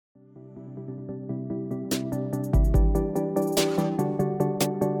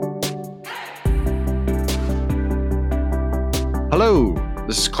Hello,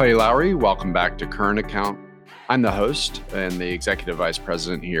 this is Clay Lowry. Welcome back to Current Account. I'm the host and the Executive Vice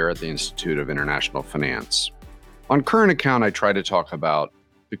President here at the Institute of International Finance. On Current Account, I try to talk about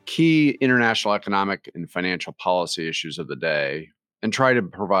the key international economic and financial policy issues of the day and try to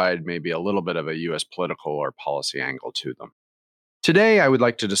provide maybe a little bit of a U.S. political or policy angle to them. Today, I would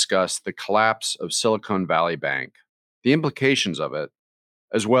like to discuss the collapse of Silicon Valley Bank, the implications of it,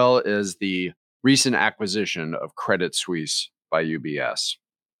 as well as the recent acquisition of Credit Suisse by UBS.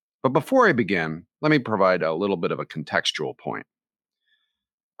 But before I begin, let me provide a little bit of a contextual point.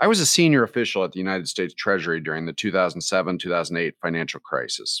 I was a senior official at the United States Treasury during the 2007-2008 financial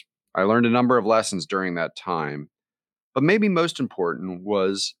crisis. I learned a number of lessons during that time, but maybe most important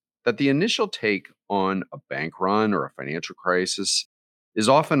was that the initial take on a bank run or a financial crisis is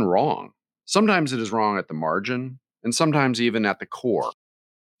often wrong. Sometimes it is wrong at the margin, and sometimes even at the core.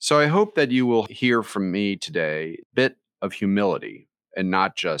 So I hope that you will hear from me today a bit of humility and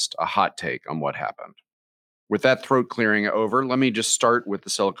not just a hot take on what happened. With that throat clearing over, let me just start with the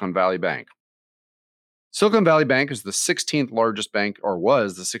Silicon Valley Bank. Silicon Valley Bank is the 16th largest bank, or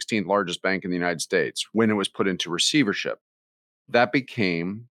was the 16th largest bank in the United States when it was put into receivership. That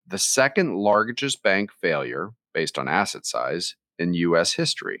became the second largest bank failure, based on asset size, in U.S.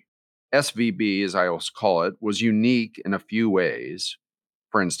 history. SVB, as I also call it, was unique in a few ways.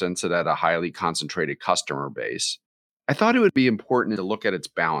 For instance, it had a highly concentrated customer base. I thought it would be important to look at its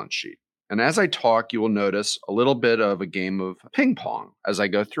balance sheet. And as I talk, you will notice a little bit of a game of ping pong as I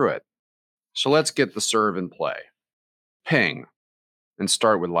go through it. So let's get the serve in play. Ping, and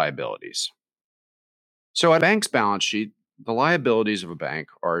start with liabilities. So at a bank's balance sheet, the liabilities of a bank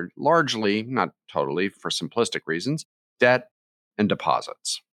are largely, not totally for simplistic reasons, debt and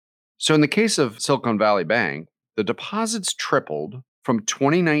deposits. So in the case of Silicon Valley Bank, the deposits tripled from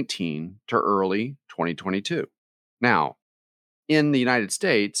 2019 to early 2022. Now, in the United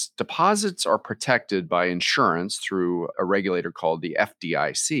States, deposits are protected by insurance through a regulator called the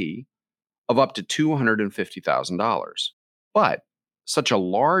FDIC of up to $250,000. But such a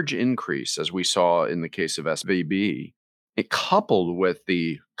large increase as we saw in the case of SVB, it coupled with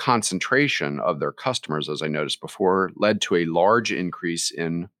the concentration of their customers, as I noticed before, led to a large increase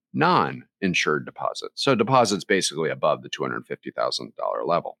in non-insured deposits. So deposits basically above the $250,000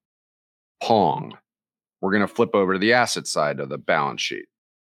 level. Pong. We're going to flip over to the asset side of the balance sheet.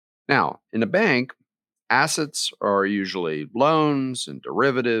 Now, in a bank, assets are usually loans and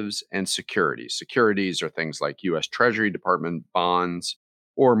derivatives and securities. Securities are things like U.S. Treasury Department bonds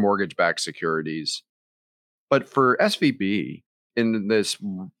or mortgage-backed securities. But for SVB, in this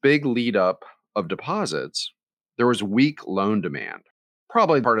big lead up of deposits, there was weak loan demand.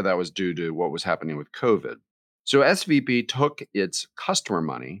 Probably part of that was due to what was happening with COVID. So SVB took its customer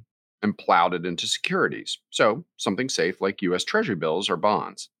money and plowed it into securities. So something safe like U.S. Treasury bills or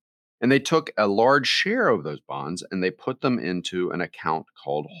bonds. And they took a large share of those bonds and they put them into an account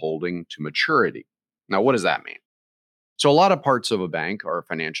called holding to maturity. Now, what does that mean? So a lot of parts of a bank or a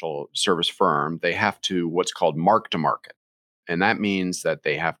financial service firm, they have to what's called mark to market. And that means that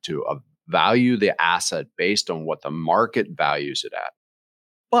they have to value the asset based on what the market values it at.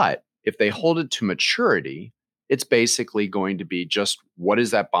 But if they hold it to maturity, it's basically going to be just what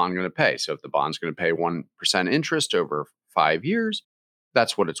is that bond going to pay? So if the bond's going to pay 1% interest over 5 years,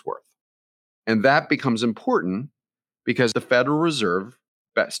 that's what it's worth. And that becomes important because the Federal Reserve,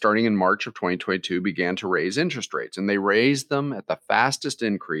 starting in March of 2022, began to raise interest rates. And they raised them at the fastest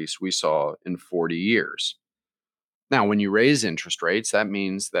increase we saw in 40 years. Now, when you raise interest rates, that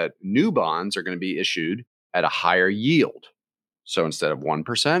means that new bonds are going to be issued at a higher yield. So instead of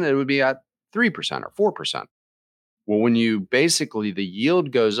 1%, it would be at 3% or 4%. Well, when the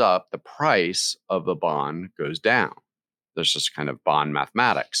yield goes up, the price of the bond goes down. There's just kind of bond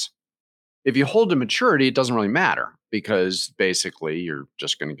mathematics. If you hold to maturity, it doesn't really matter because basically you're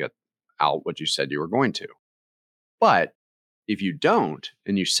just going to get out what you said you were going to. But if you don't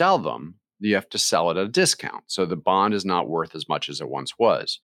and you sell them, you have to sell it at a discount. So the bond is not worth as much as it once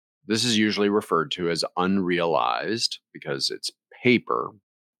was. This is usually referred to as unrealized because it's paper,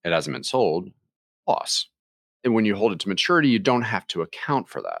 it hasn't been sold, loss. And when you hold it to maturity, you don't have to account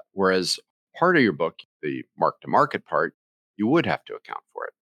for that. Whereas part of your book, the mark-to-market part, you would have to account for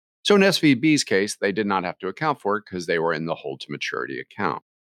it. So in SVB's case, they did not have to account for it because they were in the hold-to-maturity account.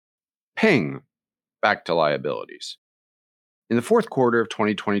 Ping, back to liabilities. In the fourth quarter of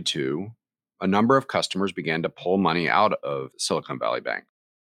 2022, a number of customers began to pull money out of Silicon Valley Bank.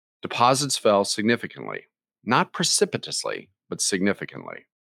 Deposits fell significantly, not precipitously, but significantly.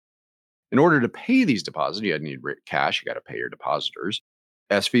 In order to pay these deposits, you need cash, you got to pay your depositors.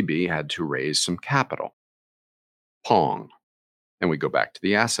 SVB had to raise some capital. Pong. And we go back to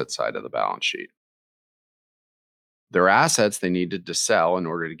the asset side of the balance sheet. Their assets they needed to sell in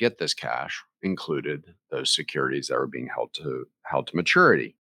order to get this cash included those securities that were being held to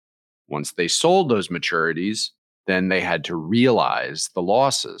maturity. Once they sold those maturities, then they had to realize the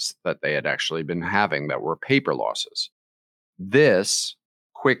losses that they had actually been having that were paper losses. This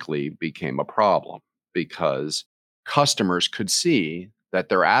quickly became a problem because customers could see that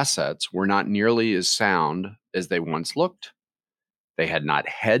their assets were not nearly as sound as they once looked. They had not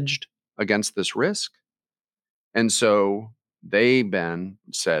hedged against this risk. And so they then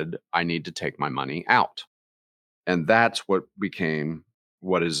said, I need to take my money out. And that's what became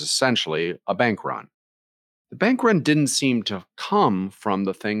what is essentially a bank run. The bank run didn't seem to come from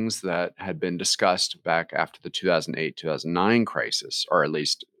the things that had been discussed back after the 2008 2009 crisis, or at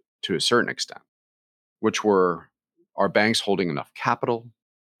least to a certain extent, which were, are banks holding enough capital,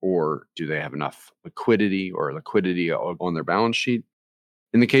 or do they have enough liquidity on their balance sheet?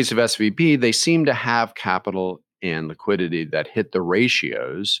 In the case of SVP, they seem to have capital and liquidity that hit the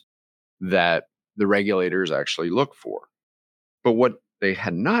ratios that the regulators actually look for. But what they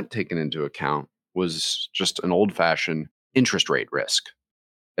had not taken into account was just an old fashioned interest rate risk.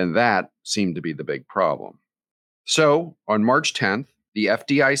 And that seemed to be the big problem. So on March 10th, the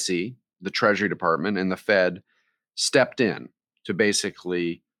FDIC, the Treasury Department, and the Fed stepped in to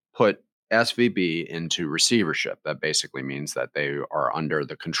basically put SVB into receivership. That basically means that they are under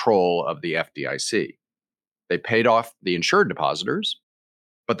the control of the FDIC. They paid off the insured depositors,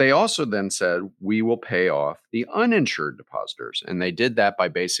 but they also then said, we will pay off the uninsured depositors. And they did that by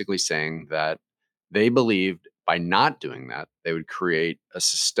basically saying that they believed by not doing that, they would create a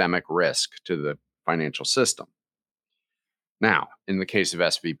systemic risk to the financial system. Now, in the case of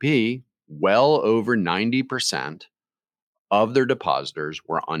SVP, well over 90% of their depositors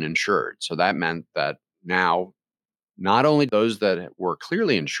were uninsured. So that meant that now not only those that were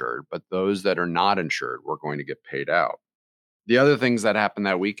clearly insured, but those that are not insured were going to get paid out. The other things that happened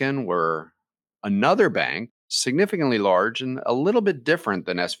that weekend were another bank, significantly large and a little bit different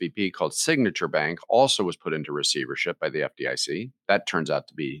than SVP, called Signature Bank, also was put into receivership by the FDIC. That turns out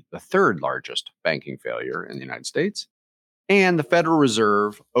to be the third largest banking failure in the United States. And the Federal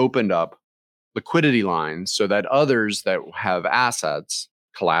Reserve opened up liquidity lines so that others that have assets,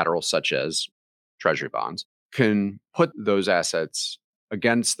 collateral such as treasury bonds, can put those assets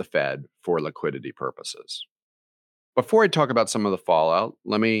against the Fed for liquidity purposes. Before I talk about some of the fallout,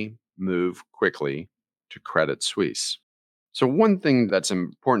 let me move quickly to Credit Suisse. So one thing that's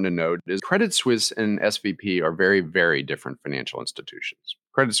important to note is Credit Suisse and SVP are very, very different financial institutions.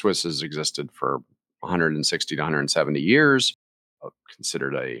 Credit Suisse has existed for 160 to 170 years,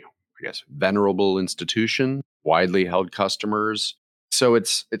 considered a, I guess, venerable institution, widely held customers. So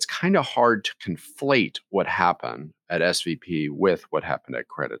it's kind of hard to conflate what happened at SVP with what happened at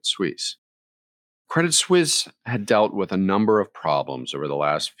Credit Suisse. Credit Suisse had dealt with a number of problems over the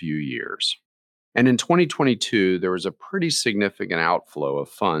last few years. And in 2022, there was a pretty significant outflow of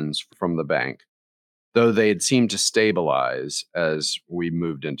funds from the bank, though they had seemed to stabilize as we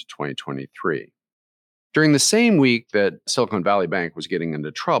moved into 2023. During the same week that Silicon Valley Bank was getting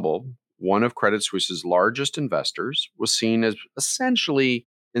into trouble, one of Credit Suisse's largest investors was seen as essentially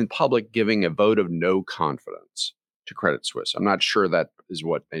in public giving a vote of no confidence to Credit Suisse. I'm not sure that is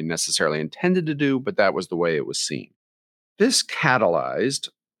what they necessarily intended to do, but that was the way it was seen. This catalyzed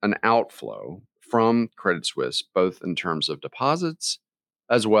an outflow from Credit Suisse, both in terms of deposits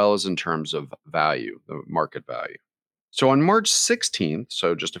as well as in terms of value, the market value. So on March 16th,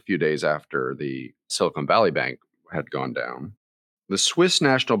 so just a few days after the Silicon Valley Bank had gone down, the Swiss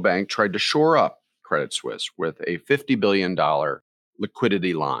National Bank tried to shore up Credit Suisse with a $50 billion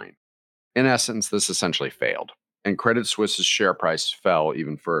liquidity line. In essence, this essentially failed, and Credit Suisse's share price fell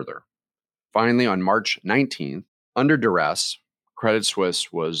even further. Finally, on March 19th, under duress, Credit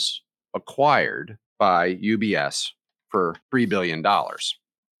Suisse was acquired by UBS for $3 billion.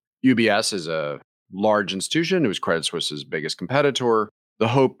 UBS is a large institution. It was Credit Suisse's biggest competitor. The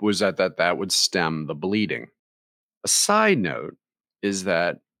hope was that would stem the bleeding. A side note is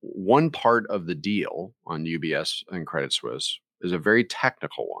that one part of the deal on UBS and Credit Suisse is a very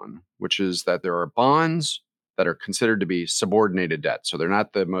technical one, which is that there are bonds that are considered to be subordinated debt. So they're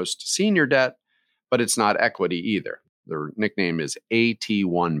not the most senior debt, but it's not equity either. Their nickname is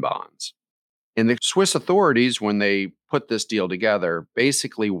AT1 bonds. And the Swiss authorities, when they put this deal together,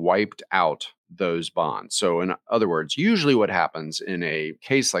 basically wiped out those bonds. So in other words, usually what happens in a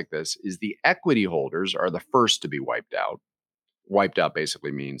case like this is the equity holders are the first to be wiped out. Wiped out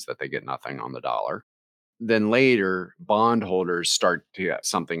basically means that they get nothing on the dollar. Then later, bondholders start to get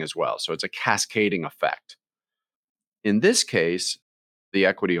something as well. So it's a cascading effect. In this case, the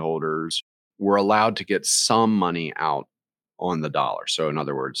equity holders were allowed to get some money out on the dollar. So, in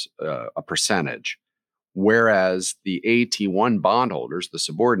other words, a percentage. Whereas the AT1 bondholders, the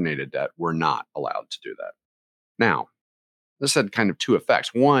subordinated debt, were not allowed to do that. Now, this had kind of two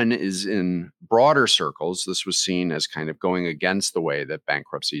effects. One is in broader circles, this was seen as kind of going against the way that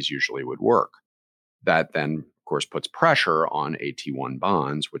bankruptcies usually would work. That then, of course, puts pressure on AT1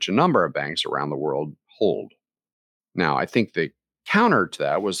 bonds, which a number of banks around the world hold. Now, I think the counter to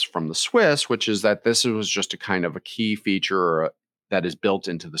that was from the Swiss, which is that this was just a kind of a key feature that is built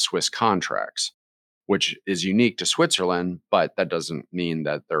into the Swiss contracts, which is unique to Switzerland, but that doesn't mean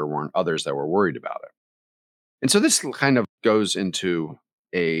that there weren't others that were worried about it. And so this kind of goes into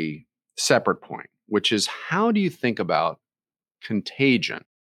a separate point, which is how do you think about contagion?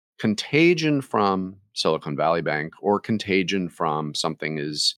 Contagion from Silicon Valley Bank or contagion from something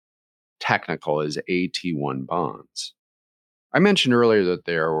as technical as AT1 bonds? I mentioned earlier that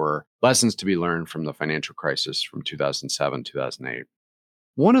there were lessons to be learned from the financial crisis from 2007, 2008.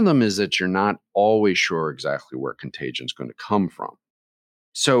 One of them is that you're not always sure exactly where contagion is going to come from.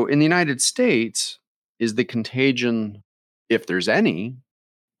 So in the United States, is the contagion, if there's any,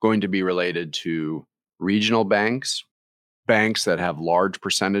 going to be related to regional banks, banks that have large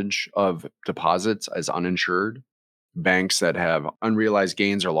percentage of deposits as uninsured, banks that have unrealized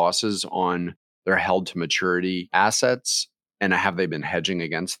gains or losses on their held to maturity assets, and have they been hedging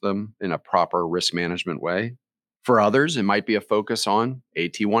against them in a proper risk management way? For others, it might be a focus on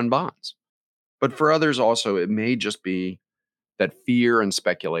AT1 bonds. But for others also, it may just be that fear and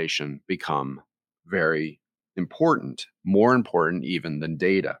speculation become very important, more important even than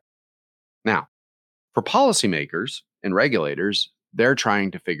data. Now, for policymakers and regulators, they're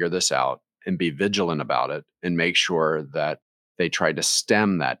trying to figure this out and be vigilant about it and make sure that they try to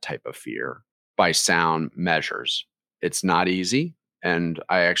stem that type of fear by sound measures. It's not easy. And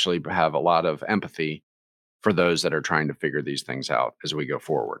I actually have a lot of empathy for those that are trying to figure these things out as we go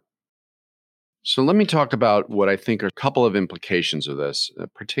forward. So let me talk about what I think are a couple of implications of this,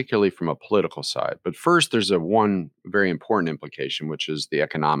 particularly from a political side. But first, there's one very important implication, which is the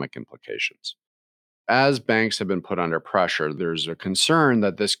economic implications. As banks have been put under pressure, there's a concern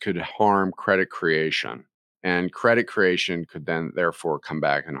that this could harm credit creation, and credit creation could then therefore come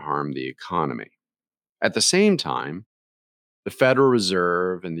back and harm the economy. At the same time, the Federal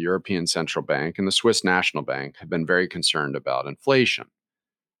Reserve and the European Central Bank and the Swiss National Bank have been very concerned about inflation.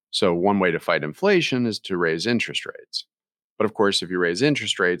 So, one way to fight inflation is to raise interest rates. But of course, if you raise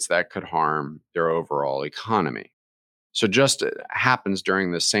interest rates, that could harm their overall economy. So, just happens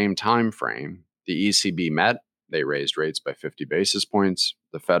during the same time frame, the ECB met, they raised rates by 50 basis points.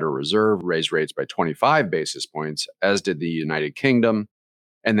 The Federal Reserve raised rates by 25 basis points, as did the United Kingdom.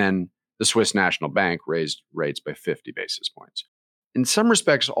 And then the Swiss National Bank raised rates by 50 basis points. In some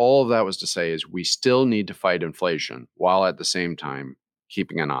respects, all of that was to say is we still need to fight inflation while at the same time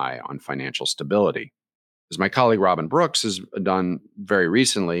keeping an eye on financial stability. As my colleague Robin Brooks has done very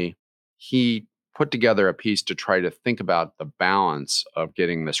recently, he put together a piece to try to think about the balance of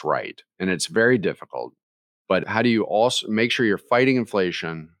getting this right. And it's very difficult. But how do you also make sure you're fighting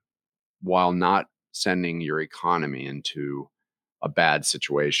inflation while not sending your economy into a bad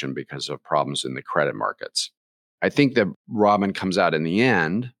situation because of problems in the credit markets? I think that Robin comes out in the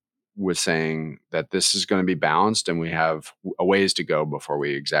end with saying that this is going to be balanced and we have a ways to go before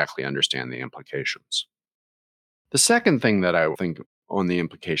we exactly understand the implications. The second thing that I think on the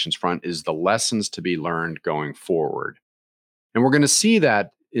implications front is the lessons to be learned going forward. And we're going to see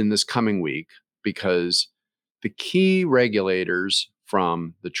that in this coming week because the key regulators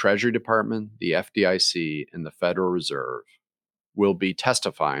from the Treasury Department, the FDIC, and the Federal Reserve will be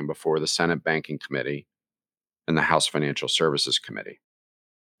testifying before the Senate Banking Committee and the House Financial Services Committee.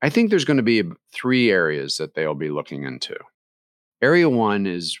 I think there's going to be three areas that they'll be looking into. Area one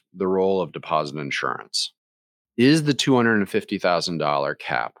is the role of deposit insurance. Is the $250,000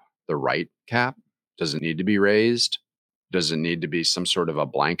 cap the right cap? Does it need to be raised? Does it need to be some sort of a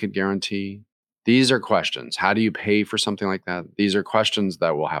blanket guarantee? These are questions. How do you pay for something like that? These are questions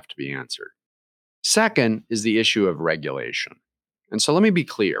that will have to be answered. Second is the issue of regulation. And so let me be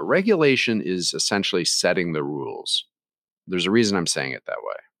clear. Regulation is essentially setting the rules. There's a reason I'm saying it that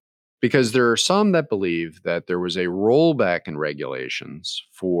way. Because there are some that believe that there was a rollback in regulations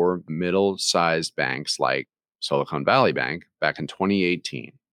for middle-sized banks like Silicon Valley Bank back in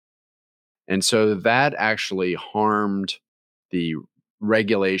 2018. And so that actually harmed the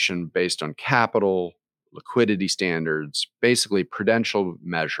regulation based on capital, liquidity standards, basically prudential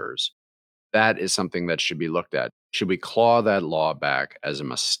measures. That is something that should be looked at. Should we claw that law back as a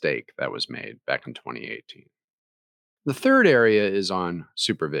mistake that was made back in 2018? The third area is on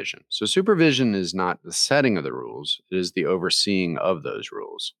supervision. So supervision is not the setting of the rules, it is the overseeing of those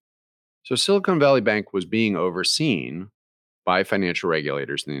rules. So Silicon Valley Bank was being overseen by financial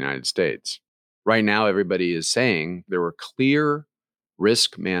regulators in the United States. Right now, everybody is saying there were clear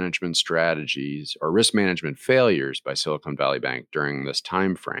risk management strategies or risk management failures by Silicon Valley Bank during this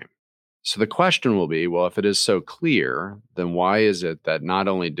time frame. So the question will be, well, if it is so clear, then why is it that not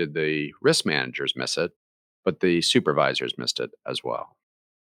only did the risk managers miss it, but the supervisors missed it as well?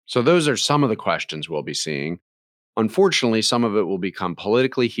 So those are some of the questions we'll be seeing. Unfortunately, some of it will become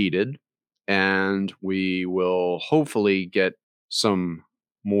politically heated, and we will hopefully get some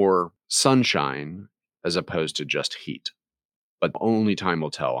more sunshine as opposed to just heat. But only time will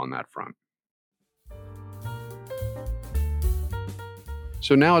tell on that front.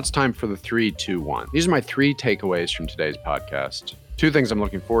 So now it's time for the 3, 2, 1. These are my 3 takeaways from today's podcast. 2 things I'm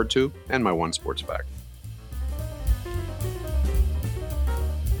looking forward to, and my 1 sports fact.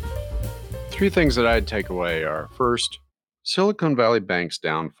 3 things that I'd take away are, first, Silicon Valley Bank's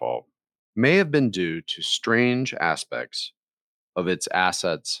downfall may have been due to strange aspects of its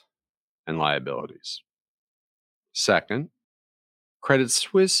assets and liabilities. Second, Credit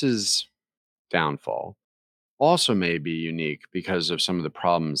Suisse's downfall also may be unique because of some of the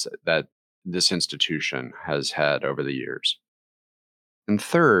problems that this institution has had over the years. And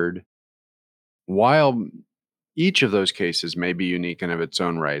third, while each of those cases may be unique and of its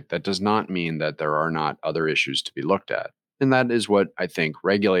own right, that does not mean that there are not other issues to be looked at. And that is what I think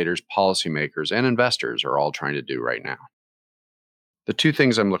regulators, policymakers, and investors are all trying to do right now. The 2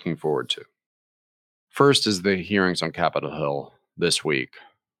 things I'm looking forward to. First is the hearings on Capitol Hill this week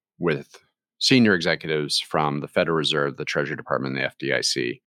with senior executives from the Federal Reserve, the Treasury Department, and the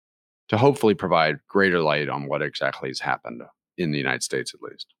FDIC to hopefully provide greater light on what exactly has happened in the United States, at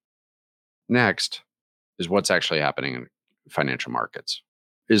least. Next is what's actually happening in financial markets.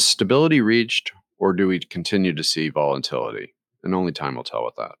 Is stability reached, or do we continue to see volatility? And only time will tell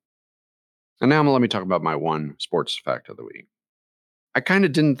with that. And now let me talk about my 1 sports fact of the week. I kind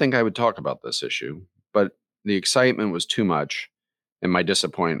of didn't think I would talk about this issue, but the excitement was too much, and my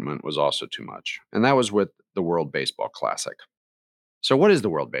disappointment was also too much. And that was with the World Baseball Classic. So what is the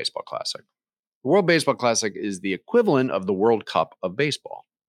World Baseball Classic? The World Baseball Classic is the equivalent of the World Cup of baseball.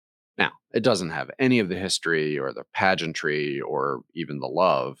 Now, it doesn't have any of the history or the pageantry or even the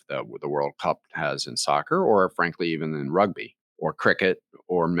love that the World Cup has in soccer, or frankly, even in rugby or cricket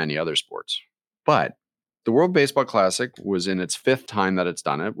or many other sports. But the World Baseball Classic was in its 5th time that it's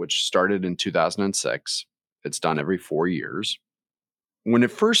done it, which started in 2006. It's done every 4 years. When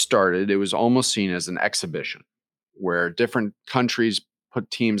it first started, it was almost seen as an exhibition where different countries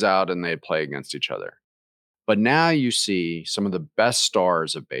put teams out and they'd play against each other. But now you see some of the best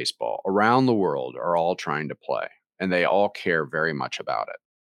stars of baseball around the world are all trying to play, and they all care very much about it.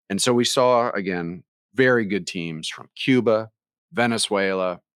 And so we saw, again, very good teams from Cuba,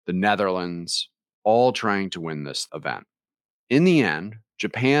 Venezuela, the Netherlands, all trying to win this event. In the end,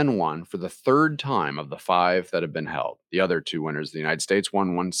 Japan won for the 3rd time of the 5 that have been held. The other 2 winners, the United States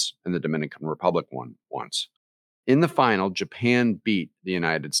won once and the Dominican Republic won once. In the final, Japan beat the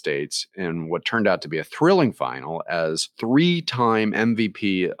United States in what turned out to be a thrilling final as 3-time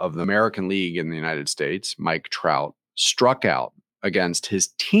MVP of the American League in the United States, Mike Trout, struck out against his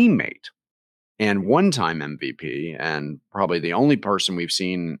teammate and 1-time MVP, and probably the only person we've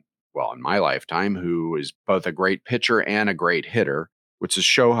seen, well, in my lifetime, who is both a great pitcher and a great hitter, which is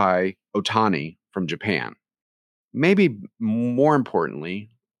Shohei Ohtani from Japan. Maybe more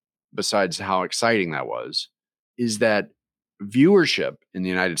importantly, besides how exciting that was, is that viewership in the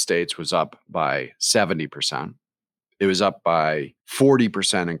United States was up by 70%. It was up by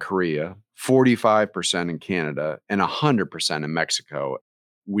 40% in Korea, 45% in Canada, and 100% in Mexico.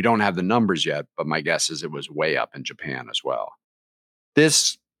 We don't have the numbers yet, but my guess is it was way up in Japan as well.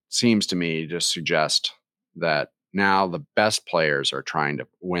 This seems to me to suggest that now the best players are trying to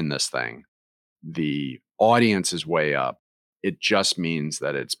win this thing. The audience is way up. It just means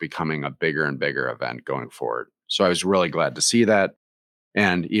that it's becoming a bigger and bigger event going forward. So I was really glad to see that.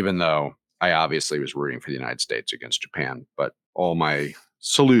 And even though I obviously was rooting for the United States against Japan, but all my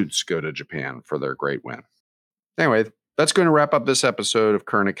salutes go to Japan for their great win. Anyway, that's going to wrap up this episode of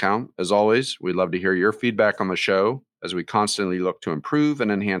Current Account. As always, we'd love to hear your feedback on the show as we constantly look to improve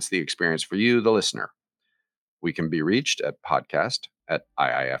and enhance the experience for you, the listener. We can be reached at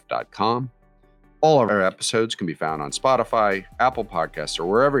podcast@iif.com. All of our episodes can be found on Spotify, Apple Podcasts, or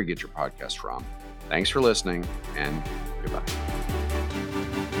wherever you get your podcasts from. Thanks for listening, and goodbye.